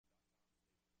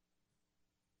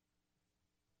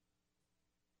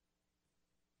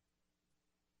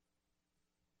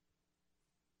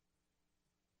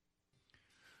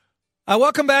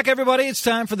Welcome back, everybody. It's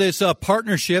time for this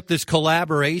partnership, this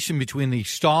collaboration between the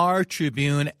Star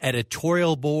Tribune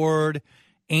editorial board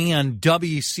and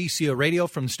WCCO Radio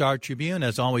from Star Tribune.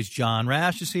 As always, John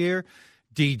Rash is here.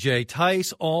 DJ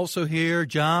Tice also here.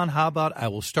 John, how about I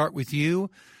will start with you.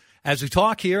 As we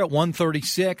talk here at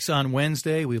 1:36 on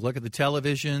Wednesday, we look at the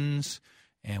televisions,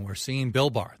 and we're seeing Bill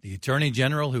Barr, the Attorney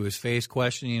General, who has faced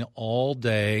questioning all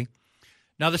day.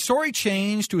 Now, the story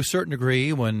changed to a certain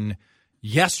degree when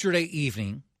yesterday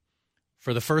evening,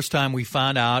 for the first time, we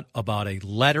found out about a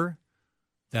letter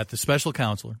that the special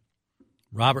counselor,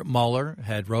 Robert Mueller,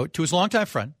 had wrote to his longtime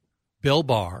friend, Bill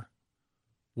Barr,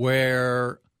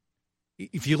 where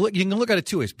if you look, you can look at it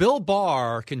two ways. Bill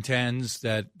Barr contends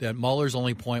that Mueller's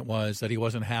only point was that he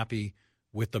wasn't happy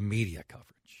with the media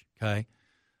coverage. Okay,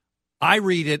 I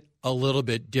read it a little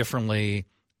bit differently,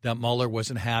 that Mueller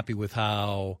wasn't happy with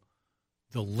how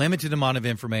the limited amount of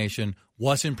information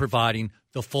wasn't providing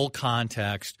the full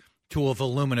context to a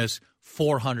voluminous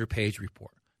 400-page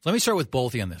report. So let me start with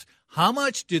both of you on this. How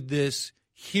much did this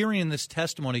hearing this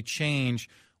testimony change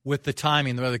with the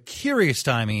timing, the rather curious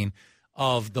timing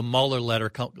of the Mueller letter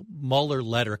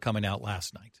coming out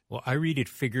last night? Well, I read it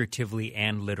figuratively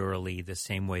and literally the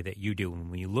same way that you do. And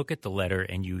when you look at the letter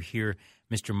and you hear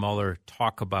Mr. Mueller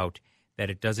talk about that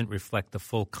it doesn't reflect the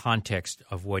full context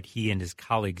of what he and his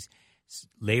colleagues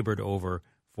labored over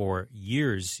for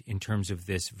years in terms of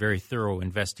this very thorough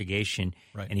investigation.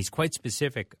 Right. And he's quite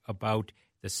specific about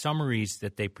the summaries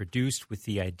that they produced with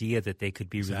the idea that they could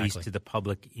be released to the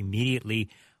public immediately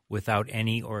without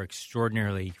any or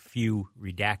extraordinarily few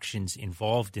redactions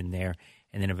involved in there.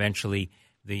 And then eventually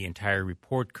the entire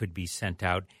report could be sent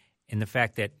out. And the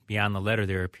fact that beyond the letter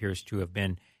there appears to have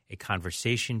been a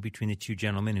conversation between the two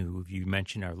gentlemen who you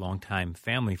mentioned are longtime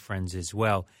family friends as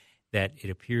well, that it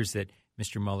appears that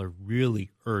Mr. Mueller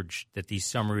really urged that these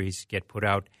summaries get put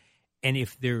out. And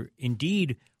if there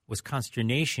indeed was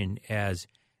consternation, as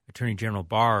Attorney General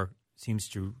Barr seems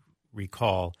to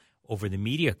recall, over the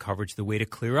media coverage, the way to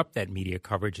clear up that media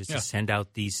coverage is to send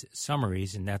out these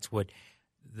summaries, and that's what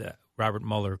Robert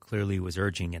Mueller clearly was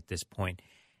urging at this point.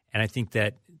 And I think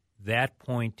that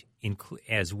point,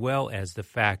 as well as the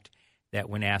fact that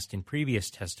when asked in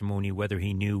previous testimony whether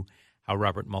he knew how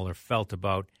Robert Mueller felt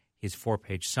about his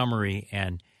 4-page summary,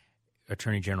 and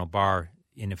Attorney General Barr,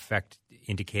 in effect,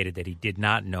 indicated that he did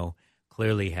not know,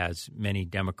 clearly has many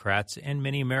Democrats and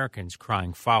many Americans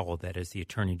crying foul that as the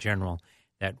Attorney General,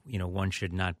 that one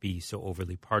should not be so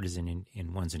overly partisan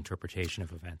in one's interpretation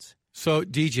of events. So,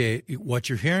 DJ, what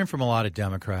you're hearing from a lot of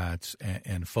Democrats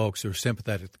and folks who are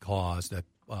sympathetic to the cause, that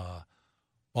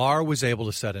Barr was able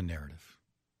to set a narrative.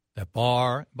 That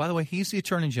Barr, by the way, he's the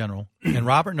Attorney General, and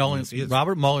Robert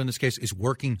Mueller in this case is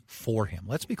working for him.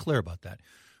 Let's be clear about that.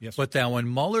 Yes. But that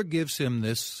when Mueller gives him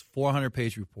this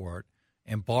 400-page report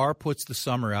and Barr puts the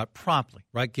summary out promptly,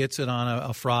 right, gets it on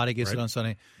a Friday, gets it on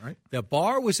Sunday, that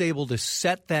Barr was able to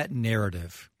set that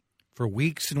narrative for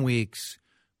weeks and weeks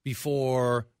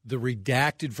before the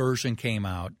redacted version came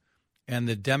out. And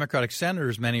the Democratic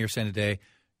senators, many are saying today,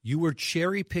 you were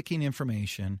cherry-picking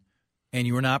information and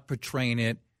you were not portraying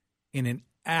it in an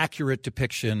accurate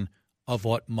depiction of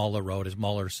what Mueller wrote, as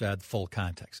Mueller said, full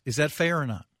context. Is that fair or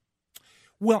not?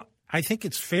 Well, I think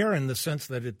it's fair in the sense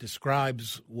that it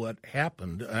describes what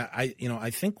happened. I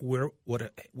think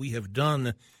what we have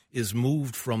done is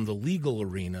moved from the legal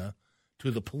arena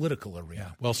to the political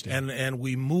arena. Yeah, well stated. And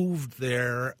we moved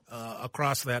there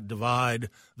across that divide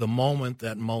the moment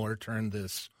that Mueller turned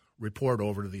this report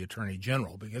over to the Attorney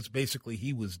General, because basically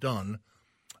he was done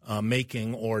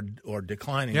making or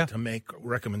declining to make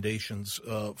recommendations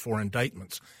for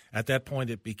indictments. At that point,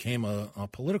 it became a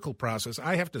political process.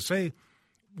 I have to say,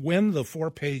 when the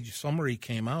 4-page summary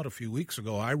came out a few weeks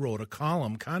ago, I wrote a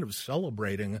column kind of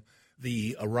celebrating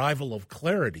the arrival of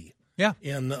clarity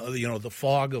in the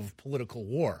fog of political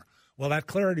war. Well, that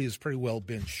clarity has pretty well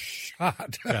been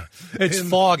shot. Yeah. It's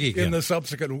foggy in the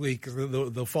subsequent week.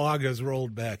 The fog has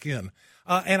rolled back in.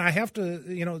 And I have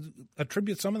to,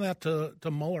 attribute some of that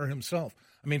to Mueller himself.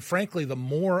 I mean, frankly, the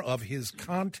more of his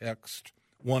context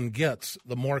one gets,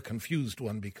 the more confused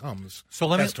one becomes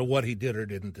as to what he did or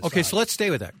didn't decide. Okay, so let's stay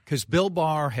with that, because Bill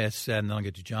Barr has said, and then I'll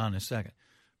get to John in a second,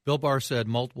 Bill Barr said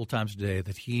multiple times today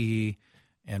that he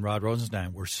and Rod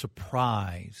Rosenstein were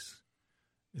surprised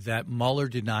that Mueller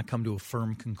did not come to a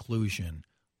firm conclusion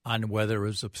on whether it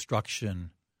was obstruction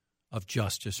of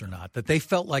justice or not, that they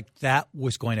felt like that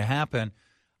was going to happen.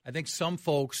 I think some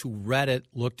folks who read it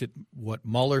looked at what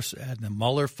Mueller said, and then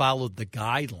Mueller followed the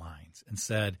guidelines and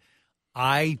said,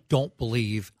 I don't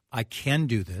believe I can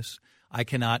do this. I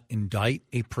cannot indict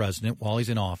a president while he's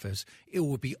in office. It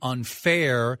would be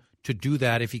unfair to do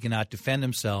that if he cannot defend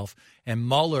himself. And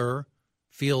Mueller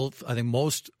I think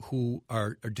most who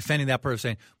are defending that person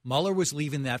saying Mueller was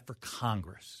leaving that for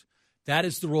Congress. That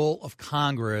is the role of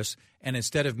Congress. And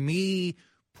instead of me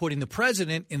putting the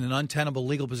president in an untenable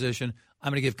legal position,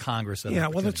 I'm going to give Congress that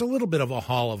opportunity. Well, it's a little bit of a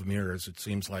hall of mirrors, it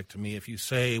seems like to me, if you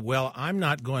say, well, I'm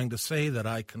not going to say that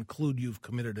I conclude you've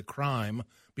committed a crime,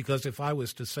 because if I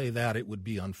was to say that, it would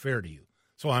be unfair to you.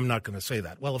 So I'm not going to say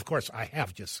that. Well, of course, I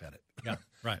have just said it. Yeah,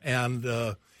 right.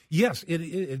 And yes,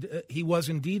 he was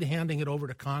indeed handing it over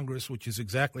to Congress, which is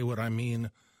exactly what I mean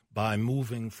by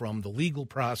moving from the legal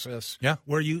process,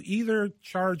 where you either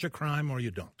charge a crime or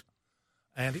you don't,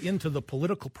 and into the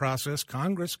political process.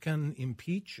 Congress can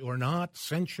impeach or not,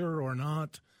 censure or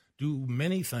not, do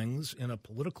many things in a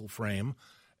political frame,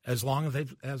 as long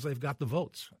as they've got the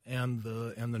votes and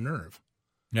the nerve.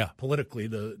 Politically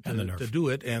to do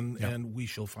it, and we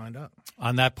shall find out.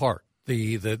 On that part,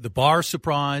 the Barr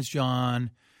surprise,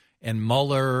 John, and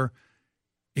Mueller,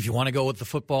 if you want to go with the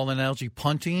football analogy,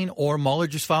 punting, or Mueller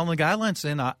just following the guidelines,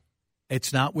 then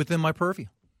it's not within my purview.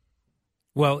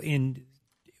 Well,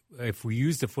 if we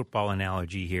use the football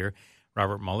analogy here,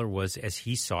 Robert Mueller was, as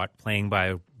he saw it, playing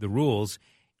by the rules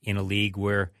in a league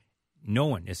where no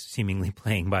one is seemingly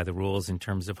playing by the rules in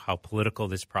terms of how political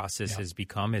this process has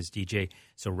become, as DJ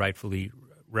so rightfully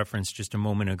referenced just a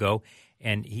moment ago.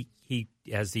 And he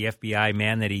as the FBI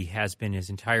man that he has been his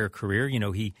entire career,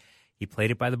 he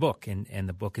played it by the book, and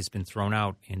the book has been thrown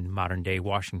out in modern-day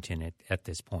Washington at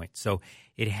this point. So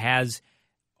it has,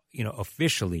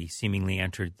 officially seemingly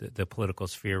entered the political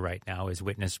sphere right now, as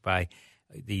witnessed by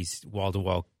these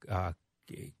wall-to-wall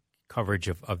coverage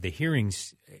of the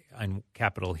hearings on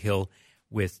Capitol Hill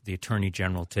with the Attorney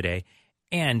General today,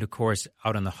 and, of course,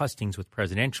 out on the hustings with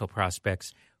presidential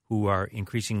prospects who are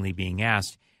increasingly being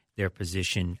asked their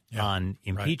position on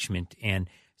impeachment. Right. And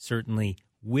certainly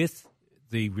with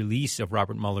the release of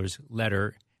Robert Mueller's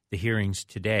letter, the hearings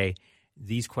today,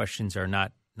 these questions are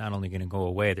not only going to go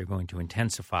away, they're going to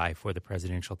intensify for the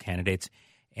presidential candidates,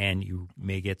 and you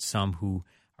may get some who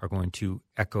are going to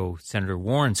echo Senator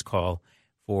Warren's call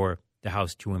for the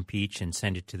House to impeach and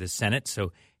send it to the Senate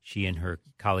so she and her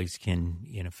colleagues can,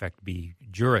 in effect, be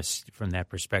jurists from that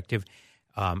perspective.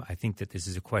 I think that this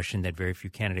is a question that very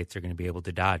few candidates are going to be able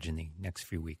to dodge in the next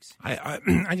few weeks.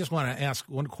 I just want to ask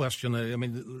one question. I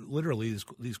mean, literally,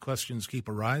 these questions keep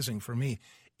arising for me.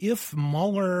 If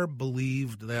Mueller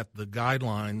believed that the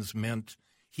guidelines meant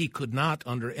he could not,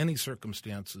 under any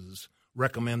circumstances,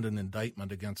 recommend an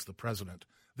indictment against the president,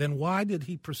 then why did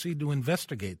he proceed to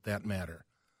investigate that matter,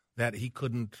 that he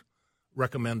couldn't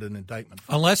recommend an indictment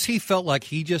for? Unless he felt like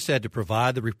he just had to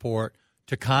provide the report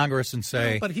to Congress and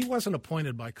say... No, but he wasn't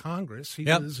appointed by Congress. He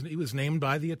was named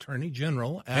by the Attorney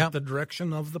General at the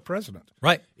direction of the president.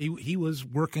 Right. He was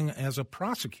working as a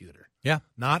prosecutor,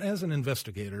 not as an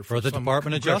investigator for the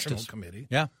Department of Justice committee.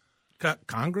 Yeah.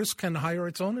 Congress can hire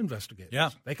its own investigators. Yeah.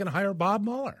 They can hire Bob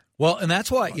Mueller. Well, and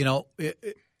that's why,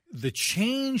 the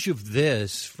change of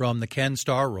this from the Ken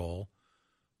Starr role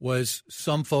was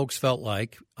some folks felt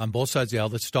like, on both sides of the aisle,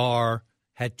 that Starr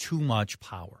had too much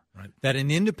power, that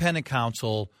an independent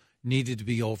counsel needed to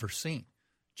be overseen.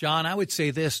 John, I would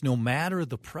say this, no matter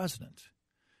the president,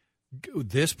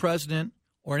 this president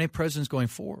or any presidents going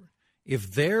forward,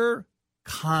 if their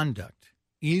conduct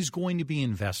is going to be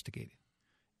investigated,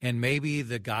 and maybe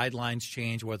the guidelines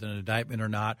change, whether an indictment or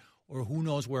not, or who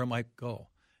knows where it might go,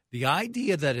 the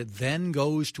idea that it then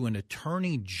goes to an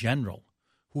attorney general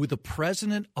who the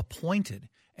president appointed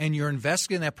and you're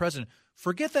investigating that president,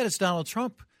 forget that it's Donald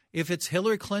Trump. If it's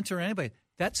Hillary Clinton or anybody,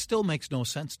 that still makes no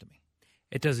sense to me.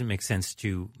 It doesn't make sense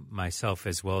to myself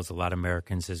as well as a lot of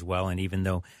Americans as well. And even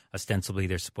though ostensibly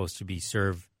they're supposed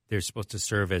to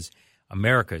serve as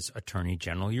America's attorney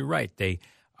general, you're right. They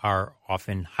are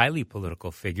often highly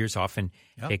political figures, often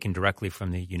taken directly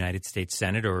from the United States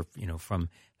Senate or from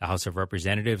the House of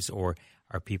Representatives, or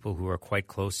are people who are quite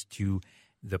close to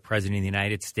the President of the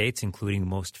United States, including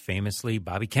most famously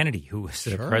Bobby Kennedy, who was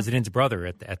the president's brother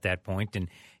at that point. And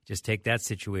just take that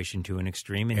situation to an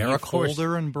extreme. And Eric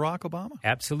Holder and Barack Obama.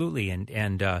 Absolutely.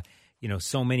 And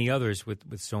so many others with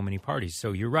so many parties.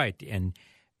 So you're right. And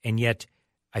yet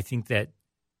I think that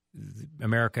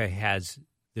America has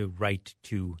the right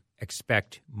to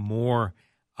expect more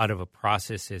out of a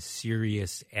process as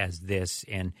serious as this.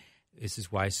 And this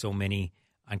is why so many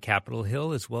on Capitol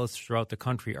Hill, as well as throughout the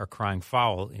country, are crying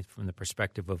foul from the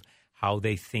perspective of how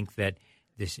they think that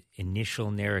this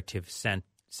initial narrative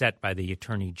set by the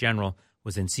Attorney General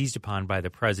was then seized upon by the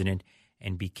President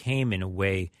and became, in a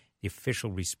way, the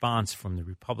official response from the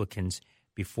Republicans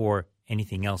before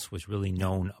anything else was really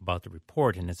known about the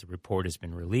report. And as the report has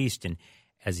been released and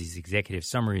as these executive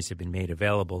summaries have been made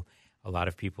available, a lot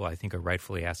of people, I think, are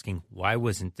rightfully asking, why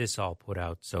wasn't this all put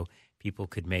out so people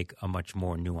could make a much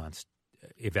more nuanced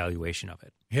evaluation of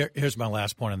it? Here's my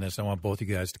last point on this. I want both of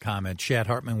you guys to comment. Chad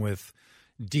Hartman with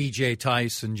DJ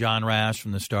Tice and John Rash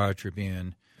from the Star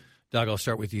Tribune. Doug, I'll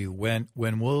start with you. When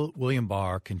William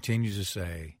Barr continues to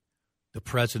say the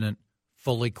president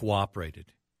fully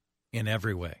cooperated in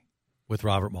every way with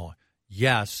Robert Mueller,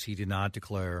 yes, he did not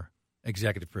declare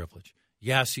executive privilege.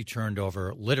 Yes, he turned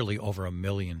over literally over 1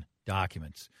 million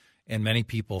documents, and many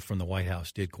people from the White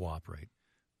House did cooperate.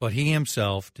 But he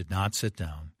himself did not sit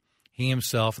down. He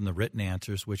himself, in the written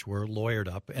answers, which were lawyered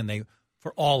up, and they,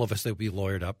 for all of us, they would be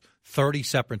lawyered up, 30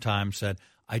 separate times said,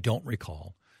 I don't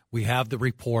recall. We have the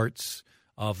reports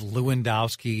of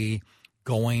Lewandowski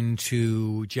going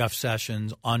to Jeff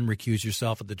Sessions, unrecuse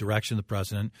yourself at the direction of the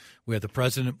president. We have the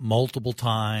president multiple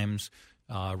times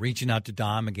reaching out to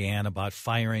Don McGahn about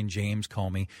firing James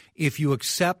Comey. If you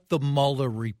accept the Mueller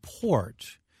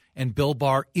report, and Bill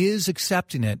Barr is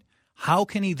accepting it, how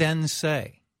can he then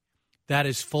say that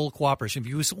is full cooperation? If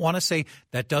you want to say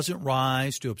that doesn't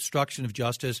rise to obstruction of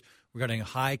justice regarding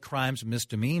high crimes and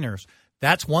misdemeanors,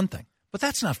 that's one thing. But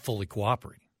that's not fully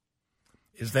cooperating.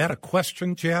 Is that a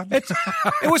question, Chad?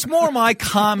 It was more my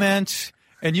comment,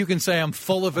 and you can say I'm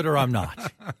full of it or I'm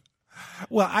not.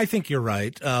 Well, I think you're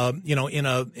right. In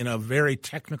a very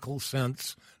technical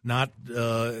sense, not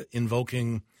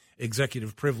invoking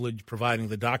executive privilege, providing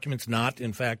the documents, not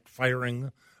in fact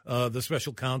firing the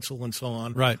special counsel and so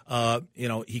on. Right.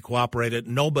 He cooperated.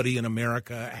 Nobody in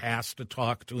America has to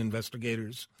talk to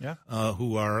investigators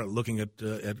who are looking at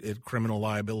criminal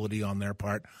liability on their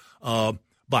part.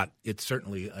 But it's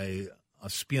certainly a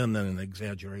spin and an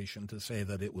exaggeration to say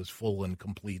that it was full and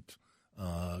complete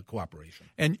cooperation.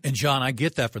 And John, I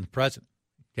get that from the president.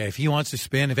 Okay, if he wants to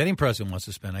spin, if any president wants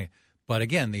to spin, but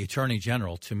again, the Attorney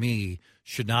General, to me,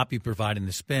 should not be providing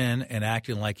the spin and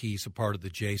acting like he's a part of the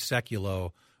Jay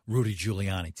Sekulow, Rudy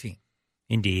Giuliani team.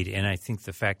 Indeed, and I think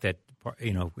the fact that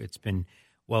it's been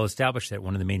well established that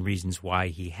one of the main reasons why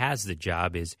he has the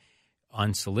job is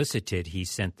unsolicited. He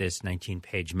sent this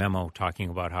 19-page memo talking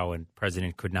about how a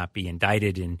president could not be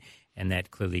indicted, and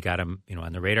that clearly got him,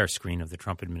 on the radar screen of the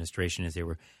Trump administration as they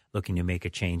were looking to make a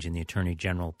change in the Attorney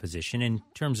General position. In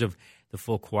terms of the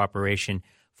full cooperation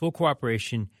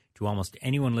to almost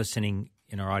anyone listening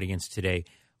in our audience today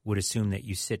would assume that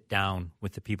you sit down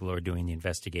with the people who are doing the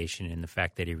investigation, and the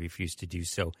fact that he refused to do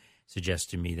so suggests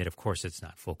to me that, of course, it's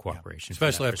not full cooperation.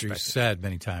 Especially after he said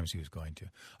many times he was going to.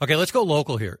 Okay, let's go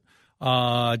local here.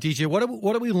 DJ,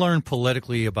 what do we learn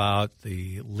politically about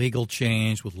the legal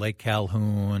change with Lake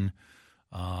Calhoun,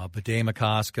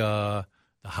 Bede-McCoska,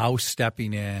 the House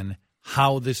stepping in,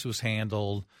 how this was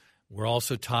handled? We're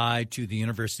also tied to the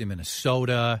University of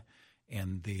Minnesota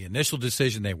and the initial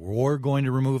decision they were going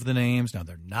to remove the names. Now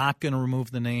they're not going to remove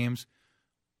the names.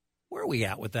 Where are we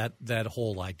at with that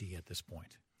whole idea at this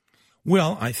point?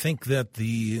 Well, I think that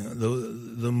the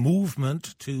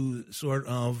movement to sort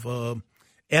of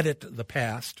edit the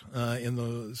past in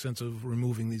the sense of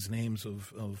removing these names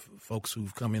of folks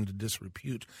who've come into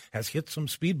disrepute has hit some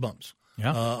speed bumps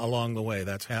along the way.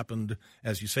 That's happened,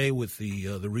 as you say, with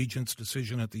the Regents'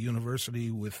 decision at the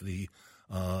university, with the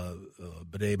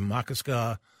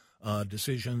Bede-McCoska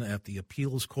decision at the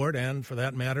appeals court, and for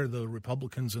that matter, the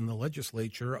Republicans in the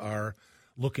legislature are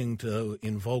looking to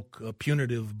invoke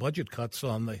punitive budget cuts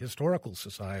on the Historical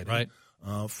Society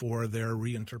for their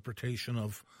reinterpretation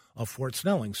of Fort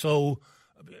Snelling. So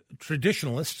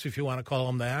traditionalists, if you want to call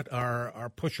them that,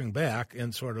 are pushing back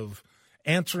and sort of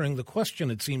answering the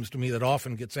question, it seems to me, that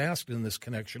often gets asked in this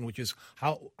connection, which is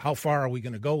how far are we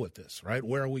going to go with this, right?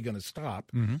 Where are we going to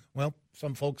stop? Mm-hmm. Well,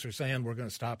 some folks are saying we're going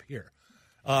to stop here.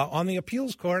 On the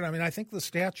appeals court, I think the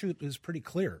statute is pretty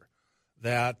clear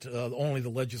that only the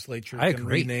legislature can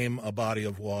rename a body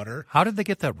of water. How did they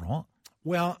get that wrong?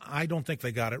 Well, I don't think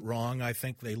they got it wrong. I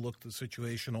think they looked the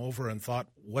situation over and thought,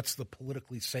 what's the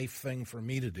politically safe thing for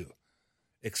me to do?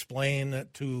 Explain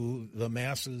to the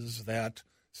masses that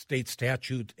State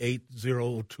Statute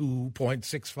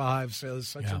 802.65 says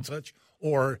such and such,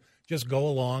 or just go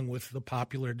along with the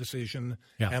popular decision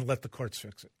and let the courts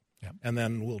fix it. Yeah. And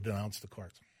then we'll denounce the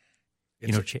courts.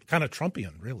 It's kind of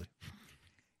Trumpian, really.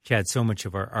 Chad, so much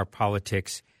of our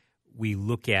politics we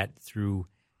look at through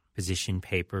position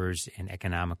papers and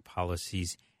economic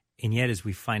policies, and yet as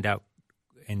we find out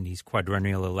in these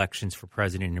quadrennial elections for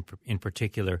president in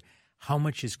particular, how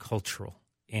much is cultural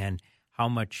and how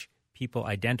much people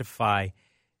identify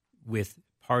with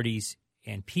parties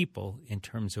and people in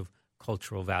terms of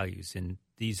cultural values. And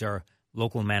these are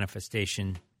local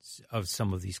manifestations of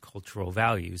some of these cultural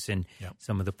values and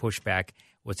some of the pushback.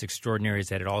 What's extraordinary is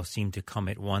that it all seemed to come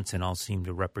at once and all seemed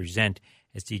to represent,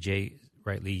 as DJ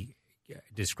rightly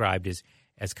described,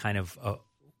 as kind of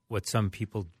what some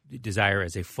people desire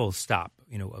as a full stop,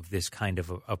 of this kind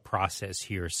of a process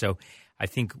here. So I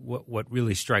think what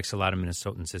really strikes a lot of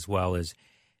Minnesotans as well is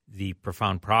the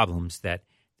profound problems that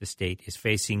the state is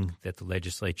facing, that the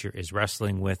legislature is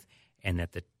wrestling with, and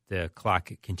that the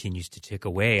clock continues to tick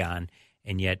away on.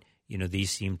 And yet,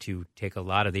 these seem to take a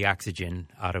lot of the oxygen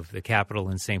out of the Capitol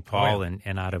in St. Paul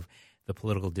and out of the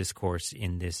political discourse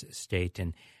in this state.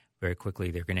 And very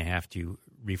quickly, they're going to have to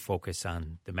refocus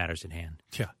on the matters at hand.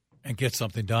 Yeah, and get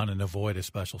something done and avoid a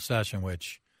special session,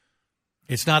 which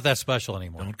it's not that special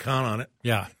anymore. Don't count on it.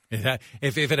 Yeah.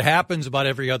 If it happens about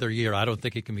every other year, I don't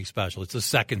think it can be special. It's a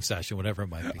second session, whatever it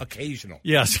might be. Occasional.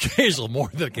 Yes, occasional, more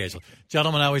than occasional.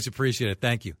 Gentlemen, I always appreciate it.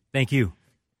 Thank you. Thank you.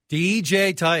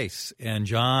 DJ Tice and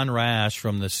John Rash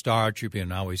from the Star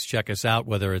Tribune. Always check us out,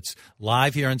 whether it's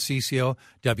live here on CCO,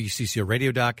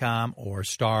 WCCOradio.com, or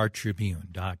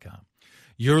StarTribune.com.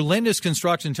 Your Lindus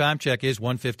construction time check is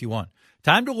 1:51.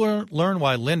 Time to learn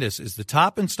why Lindus is the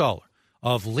top installer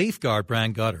of Leaf Guard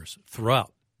brand gutters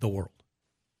throughout the world.